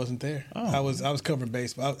clue. I wasn't there. Oh. I was covering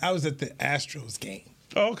baseball. I was at the Astros game.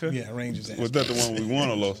 Oh, okay. Yeah, Rangers. Astros. Was that the one we won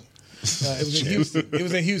or lost? It was in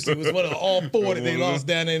Houston. It was one of all 4 that they lost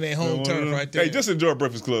down in their home turf right there. Hey, just enjoy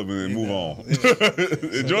Breakfast Club and then move on. Yeah.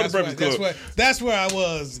 Enjoy the Breakfast Club. That's where I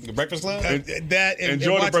was. The Breakfast Club.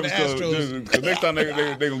 Enjoy the Breakfast Club. Because next time they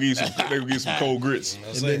gonna give you some cold grits.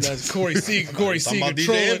 And then that's Corey Seager trolling.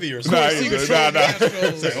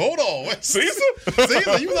 Hold on, Caesar,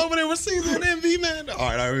 you was over there with Caesar and Envy, man. All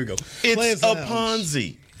right, here we go. It's a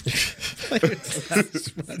Ponzi.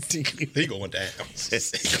 He going down.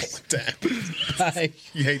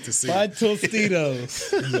 You hate to see my it.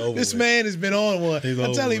 Tostitos. This man has been on one.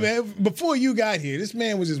 I'm telling you, man, before you got here, this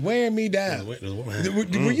man was just wearing me down.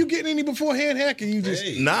 Were you getting any beforehand, Hack? And you just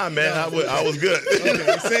Nah, man, I was good.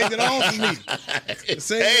 Okay, saved it all for me.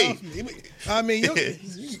 I mean,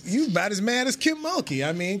 you about as mad as Kim Mulkey.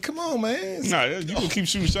 I mean, come on, man. Nah, you can keep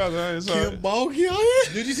shooting shots. Kim Mulkey on here?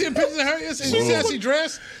 Did you see the pictures of her? Did you see how she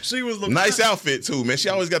dressed? She was looking nice outfit too, man. She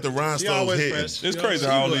always got the rhinestones hitting. It's crazy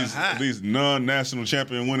how all these non-national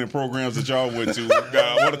champion winning programs that y'all went to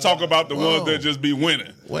want to talk about the ones that just be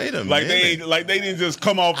winning. Wait a minute. They didn't just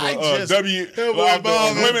come off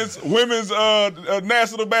women's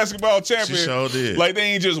national basketball champion. She sure did. Like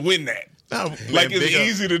they ain't just win that. No, man, it's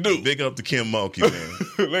easy to do. Big up to Kim Mulkey,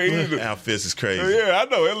 man. Outfits is crazy. Yeah, I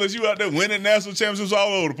know. Unless you out there winning national championships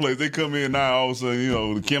all over the place, they come in now all of a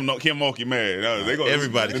sudden, the Kim Mulkey mad.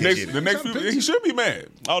 Everybody the next few, he should be mad.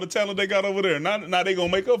 All the talent they got over there. Now they gonna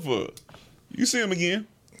make up for it. You see him again.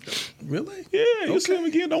 Really? Yeah, you'll see him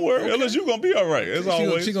again. Don't worry. Okay. Unless you're going to be all right. As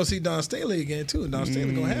always. She's going to see Don Staley again, too. Don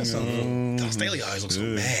Staley going to have something. Don Staley always looks so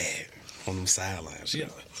mad on them sidelines. Yeah.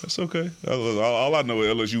 That's okay. All I know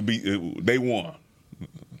is LSU they won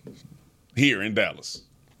here in Dallas.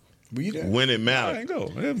 When it mattered. I ain't go.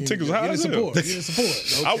 Tickets high as hell. You didn't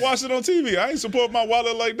support. Okay. I watched it on TV. I ain't support my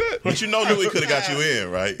wallet like that. But Louis could have got you in,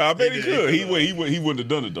 right? I bet he could. He wouldn't have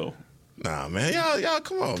done it, though. Nah, man, y'all,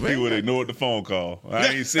 come on, man. He would have ignored the phone call. I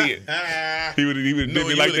ain't see it. He would have did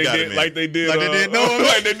me like they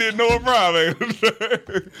did Noah Brown. Man.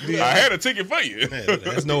 I had a ticket for you.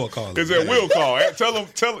 That's Noah calling. It's that Will call. Tell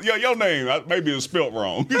him your name. Maybe it's spelt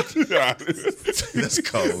wrong. That's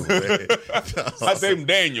cold, man. I say him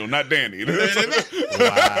Daniel, not Danny. Wow.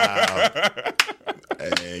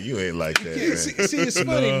 Hey, you ain't like that, man. See, it's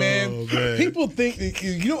funny, man. People think that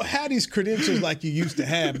you don't have these credentials like you used to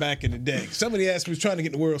have back in the day. Somebody asked me, was trying to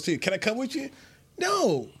get in the World Series. Can I come with you?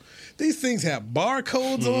 No. These things have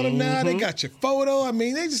barcodes on them now. They got your photo. I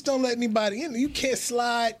mean, they just don't let anybody in. You can't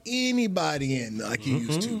slide anybody in like you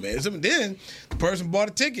used to, man. So then the person bought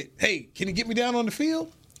a ticket. Hey, can you get me down on the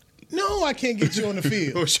field? No, I can't get you on the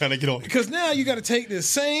field. I was trying to get on. Because now you got to take the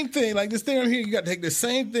same thing, like this thing on here, you got to take the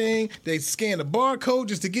same thing. They scan the barcode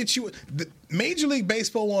just to get you. Major League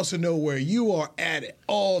Baseball wants to know where you are at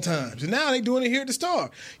all times. And now they doing it here at the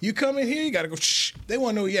Star. You come in here, you got to go, shh. They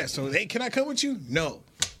want to know yes. So, hey, can I come with you? No.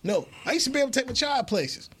 I used to be able to take my child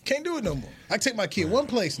places. Can't do it no more. I can take my kid one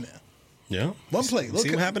place now. Yeah. One place. See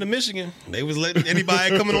what happened in Michigan. They was letting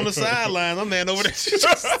anybody coming on the sideline. I'm man over there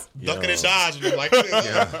just ducking and dodging them like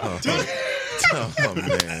Oh,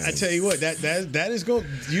 man. I tell you what, that is going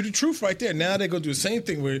you the truth right there. Now they're gonna do the same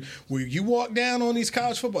thing where you walk down on these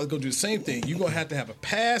college football, they're gonna do the same thing. You're gonna have to have a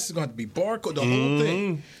pass, it's gonna have to be barcode, the whole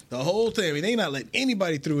thing. The whole thing. I mean, they not letting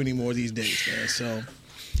anybody through anymore these days, man. So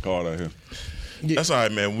hard out here. Yeah. That's all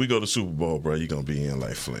right, man. When we go to Super Bowl, bro, you're going to be in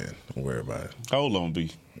like Flynn. Don't worry about it. How old I'm going to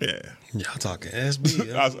be? Yeah. Y'all talking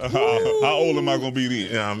SB. How old am I going to be then?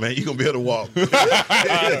 Yeah, man, you're going to be able to walk. They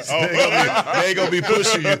ain't going to be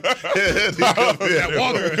pushing you.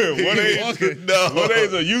 What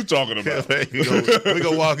age are you talking about? We're going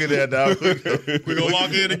to walk in there, dog. We're going to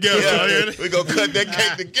walk in together. We're going to cut that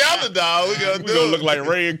cake together, dog. We're going to look like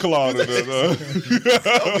Ray and Claude. Is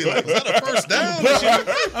that a first down? I'm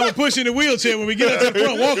going to push you in the wheelchair when we get up to the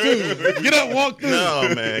front. Walk through. Get up, walk through.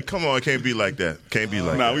 No, man. Come on. It can't be like that. Can't be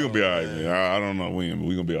like that. Nah, we're going to be all right, man. I don't know when, but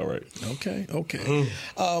we're going to be all right. Okay.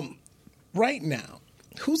 Right now,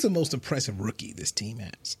 who's the most impressive rookie this team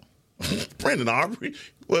has? Brandon Aubrey.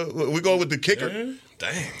 Well, we go with the kicker.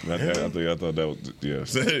 Dang. I thought that was, yeah.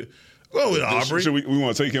 Go with Aubrey. Should we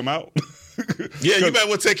want to take him out? Yeah, you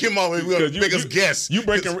better take him out. We're going to make us guess. You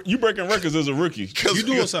breaking records as a rookie. You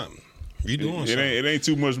doing something. It ain't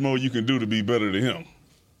too much more you can do to be better than him.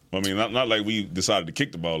 I mean, not like we decided to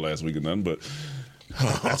kick the ball last week or nothing, but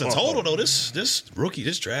as a total though, this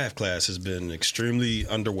draft class has been extremely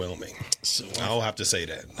underwhelming. So I'll have to say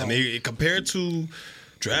that. I mean, compared to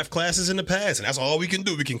draft classes in the past, and that's all we can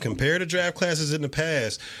do. We can compare the draft classes in the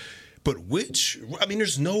past, but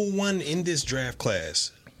there's no one in this draft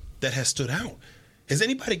class that has stood out. Has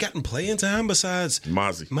anybody gotten playing time besides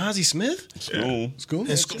Mozzie Smith?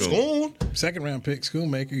 Schoon. Second round pick,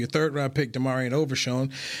 Schoonmaker. Your third round pick, Demarion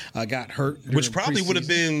Overshown, got hurt. Which probably would have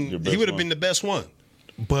been the best one.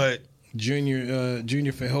 But Junior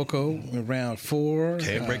Fehoko in round 4.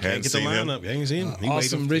 Can't get the lineup. You ain't seen him.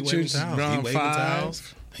 Awesome Richards, round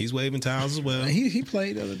 5. He's waving towels as well. He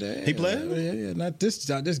played the other day. He played? Yeah. Not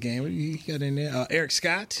this game. He got in there. Eric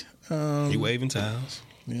Scott. He waving towels.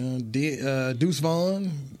 Deuce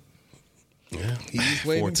Vaughn. Yeah, he's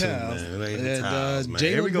waving towels.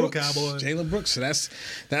 Here we go, Cowboys. Jalen Brooks. So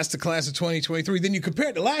that's the class of 2023. Then you compare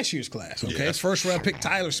it to last year's class. Okay, it's first round pick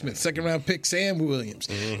Tyler Smith, second round pick Sam Williams,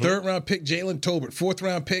 third round pick Jalen Tolbert, fourth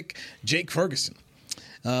round pick Jake Ferguson,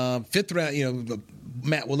 fifth round.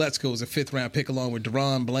 Matt Waletzko was a fifth round pick along with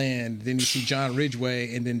Deron Bland. Then you see John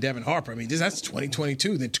Ridgway and then Devin Harper. I mean, that's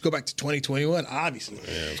 2022. Then to go back to 2021, obviously.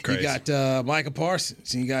 Yeah, it's crazy. You got Micah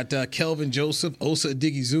Parsons. And you got Kelvin Joseph. Osa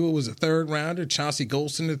Odigizua was a third rounder. Chauncey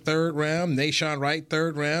Golston, the third round. Nashawn Wright,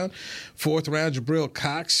 third round. Fourth round, Jabril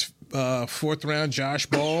Cox. Fourth round, Josh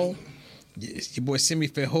Ball. Your boy Simi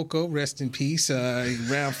Fehoko, rest in peace.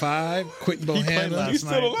 Round 5, Quentin Bohanna. He's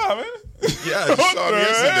still alive, man. Yeah, I just saw him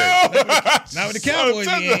yesterday. Not with the Cowboys,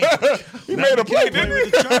 he ain't. He made a play, didn't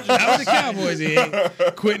he? Not with the Cowboys, he ain't.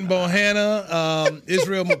 Quentin Bohanna,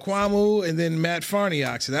 Israel Mukwamu, and then Matt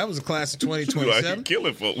Farniok. So that was a class of 2027. Like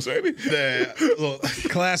killing folks, ain't he?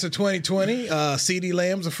 Class of 2020. CeeDee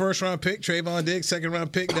Lamb's a first-round pick. Trayvon Diggs,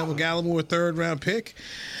 second-round pick. Neville Gallimore, third-round pick.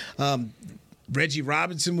 Reggie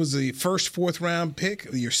Robinson was the first fourth-round pick.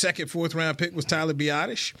 Your second fourth-round pick was Tyler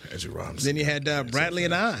Biadasz. Reggie Robinson. Then you had Bradley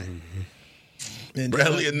and I. And,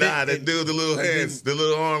 Bradley and I, that dude, the little hands, the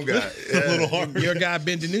little arm guy. Your guy,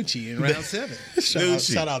 Ben DiNucci, in round 7.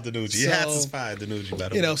 Shout out DiNucci. He has inspired DiNucci, by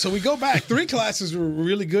the way. So we go back. 3 classes were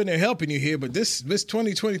really good and they're helping you here, but this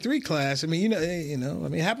 2023 class, I mean,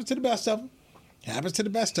 it happens to the best of them.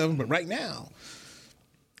 But right now,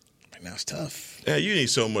 right now is tough. Yeah, you need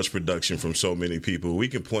so much production from so many people. We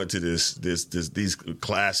can point to these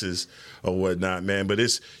classes or whatnot, man. But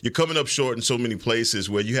you're coming up short in so many places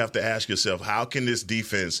where you have to ask yourself, how can this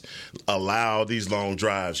defense allow these long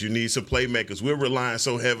drives? You need some playmakers. We're relying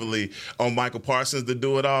so heavily on Michael Parsons to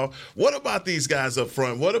do it all. What about these guys up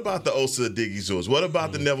front? What about the Osa Odigizors? What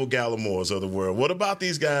about the Neville Gallimores of the world? What about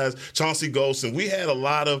these guys, Chauncey Golston? We had a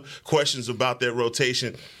lot of questions about that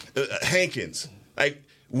rotation. Hankins,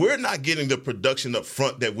 we're not getting the production up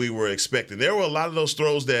front that we were expecting. There were a lot of those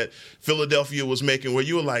throws that Philadelphia was making where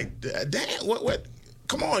you were like, damn, what?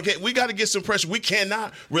 Come on, we got to get some pressure. We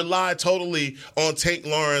cannot rely totally on Tank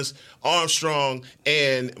Lawrence, Armstrong,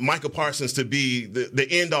 and Michael Parsons to be the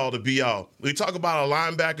end-all to be-all. We talk about our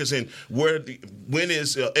linebackers and when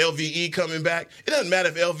is LVE coming back. It doesn't matter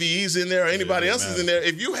if LVE's in there or anybody else is in there.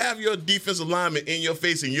 If you have your defensive lineman in your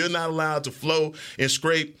face and you're not allowed to flow and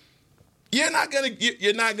scrape, you're not gonna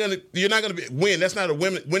win. That's not a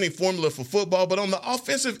winning formula for football. But on the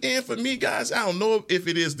offensive end, for me, guys, I don't know if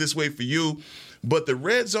it is this way for you, but the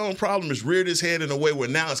red zone problem has reared its head in a way where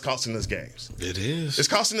now it's costing us games. It is. It's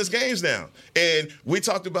costing us games now. And we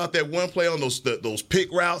talked about that one play on those pick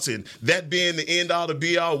routes and that being the end all to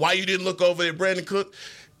be all. Why you didn't look over at Brandon Cook?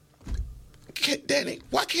 Danny,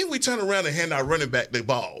 why can't we turn around and hand our running back the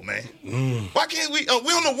ball, man? Why can't we?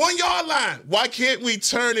 We're on the 1 yard line. Why can't we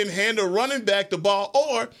turn and hand the running back the ball?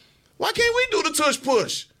 Or why can't we do the tush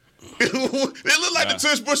push? It looked like the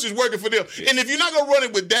tush push is working for them. And if you're not going to run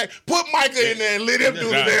it with Dak, put Micah in there and let him do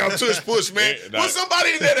the damn tush push, man. Put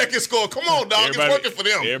somebody in there that can score. Come on, dog. It's working for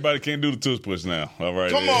them. Everybody can't do the tush push now. All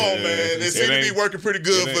right. Come on, man. It seems to be working pretty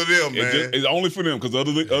good for them, man. It's only for them because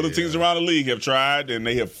other teams around the league have tried and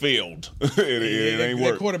they have failed. it ain't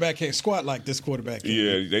worked. That quarterback can't squat like this quarterback can.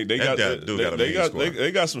 Yeah,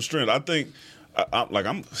 they got some strength. I think,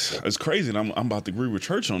 it's crazy, and I'm about to agree with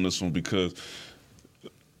Church on this one because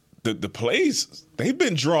the plays, they've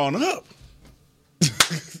been drawn up.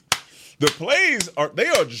 The plays are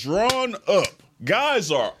drawn up.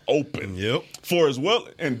 Guys are open. Yep. For as well,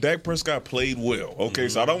 and Dak Prescott played well. Okay,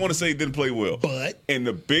 so I don't want to say he didn't play well. But in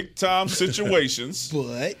the big time situations,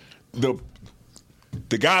 the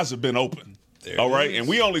guys have been open. All right, and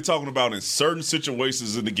we only talking about in certain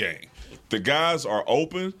situations in the game. The guys are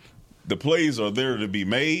open. The plays are there to be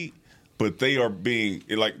made. But they are being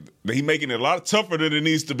he making it a lot tougher than it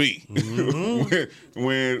needs to be. Mm-hmm.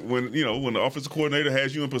 when the offensive coordinator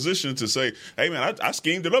has you in position to say, "Hey man, I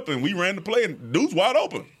schemed it up and we ran the play and dude's wide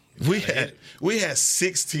open." We had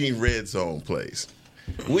 16 red zone plays.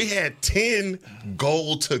 We had 10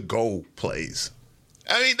 goal to goal plays.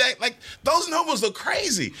 I mean, those numbers are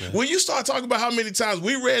crazy. Yeah. When you start talking about how many times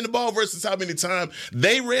we ran the ball versus how many times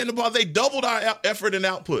they ran the ball, they doubled our effort and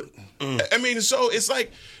output. I mean, so it's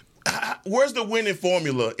like, where's the winning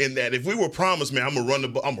formula in that? If we were promised, man, I'm gonna run the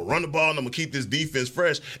ball and I'm gonna keep this defense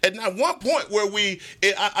fresh. And at one point where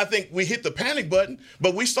I think we hit the panic button,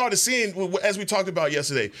 but we started seeing, as we talked about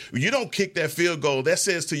yesterday, you don't kick that field goal. That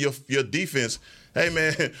says to your defense, hey,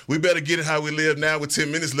 man, we better get it how we live now with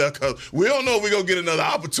 10 minutes left because we don't know if we're going to get another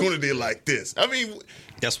opportunity like this. I mean,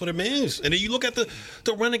 that's what it means. And then you look at the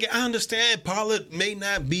running game. I understand Pollard may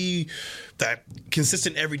not be that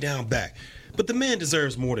consistent every down back, but the man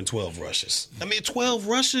deserves more than 12 rushes. I mean, 12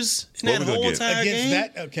 rushes in that whole entire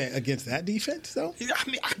game. Against that defense, though? I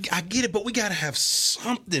mean, I get it, but we got to have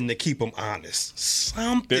something to keep them honest.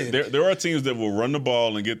 Something. There are teams that will run the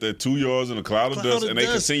ball and get that 2 yards in a cloud of dust, and they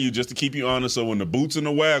continue just to keep you honest. So when the boots and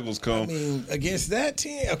the waggles come. I mean, against that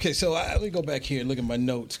team. Okay, so let me go back here and look at my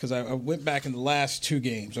notes because I went back in the last two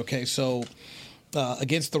games. Okay, so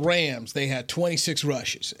against the Rams, they had 26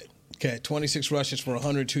 rushes. Okay, 26 rushes for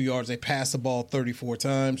 102 yards. They passed the ball 34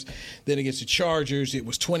 times. Then against the Chargers, it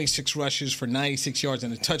was 26 rushes for 96 yards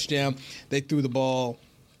and a touchdown. They threw the ball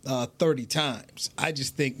 30 times. I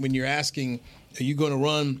just think when you're asking, are you going to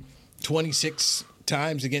run 26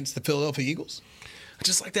 times against the Philadelphia Eagles? I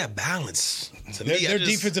just like that balance. Their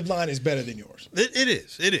defensive line is better than yours.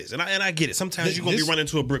 It is. And I get it. Sometimes you're going to be running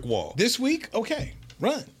into a brick wall. This week, okay,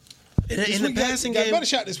 run. In the passing game, got a better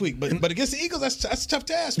shot this week, but against the Eagles, that's a tough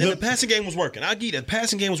task. And the passing game was working. I get it. The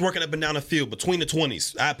passing game was working up and down the field between the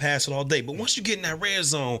 20s. I pass it all day, but once you get in that red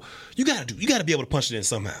zone, you got to be able to punch it in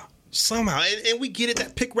somehow. And we get it.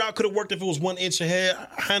 That pick route could have worked if it was 1 inch ahead.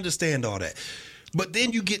 I understand all that, but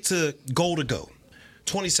then you get to goal to go,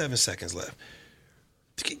 27 seconds left.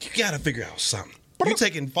 You got to figure out something. You're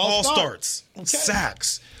taking false starts,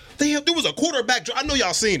 sacks. There was a quarterback draw. I know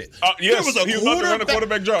y'all seen it. Yes, there was he was about to run a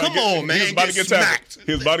quarterback draw. Come on, man. He was about to get tackled.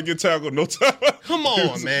 He was about to get tackled. No time. Come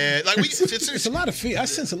on, man. Like it's a lot of fear. I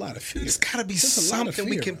sense a lot of fear. It's got to be something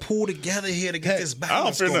we can pull together here to get this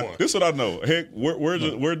balance I don't fear going. that. This is what I know. Heck, where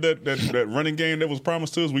that running game that was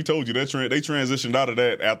promised to us? We told you that they transitioned out of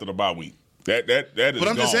that after the bye week. That is But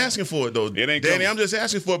I'm just gone. asking for it though, It ain't Danny. coming. I'm just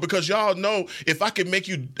asking for it because y'all know if I can make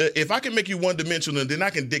you one dimensional, then I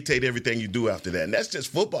can dictate everything you do after that, and that's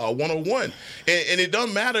just football 101. And it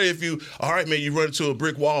doesn't matter if you you run into a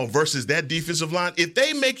brick wall versus that defensive line. If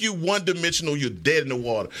they make you one dimensional, you're dead in the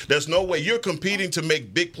water. There's no way you're competing to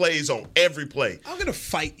make big plays on every play. I'm gonna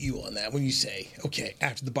fight you on that when you say, okay,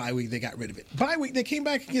 after the bye week they got rid of it. Bye week they came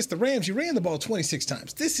back against the Rams. You ran the ball 26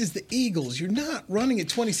 times. This is the Eagles. You're not running it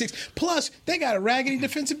 26. Plus they got a raggedy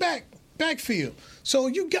defensive backfield. So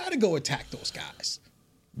you got to go attack those guys.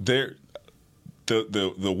 The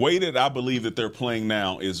way that I believe that they're playing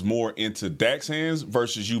now is more into Dak's hands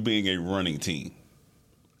versus you being a running team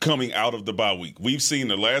coming out of the bye week. We've seen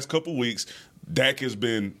the last couple weeks, Dak has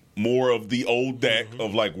been more of the old Dak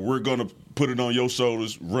of like, we're going to put it on your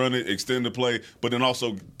shoulders, run it, extend the play, but then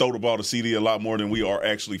also throw the ball to CD a lot more than we are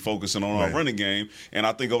actually focusing on our running game. And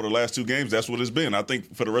I think over the last 2 games, that's what it's been. I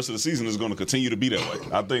think for the rest of the season, it's going to continue to be that way.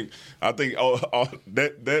 I think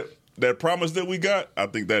that promise that we got, I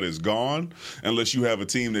think that is gone unless you have a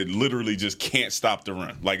team that literally just can't stop the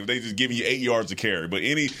run. Like if they just give you 8 yards to carry. But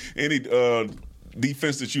any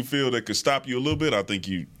defense that you feel that could stop you a little bit, I think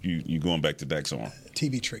you going back to Dak's arm.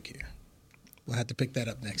 TV trick here. We'll have to pick that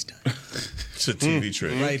up next time. It's a TV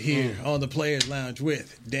trick. Right here on the Players Lounge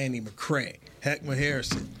with Danny McCray, Heckma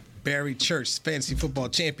Harrison, Barry Church, fantasy football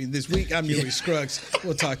champion this week. I'm Yuri Scruggs.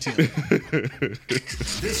 We'll talk to you.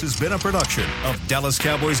 This has been a production of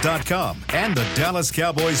DallasCowboys.com and the Dallas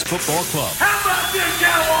Cowboys Football Club. How about this,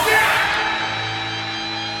 Cowboys?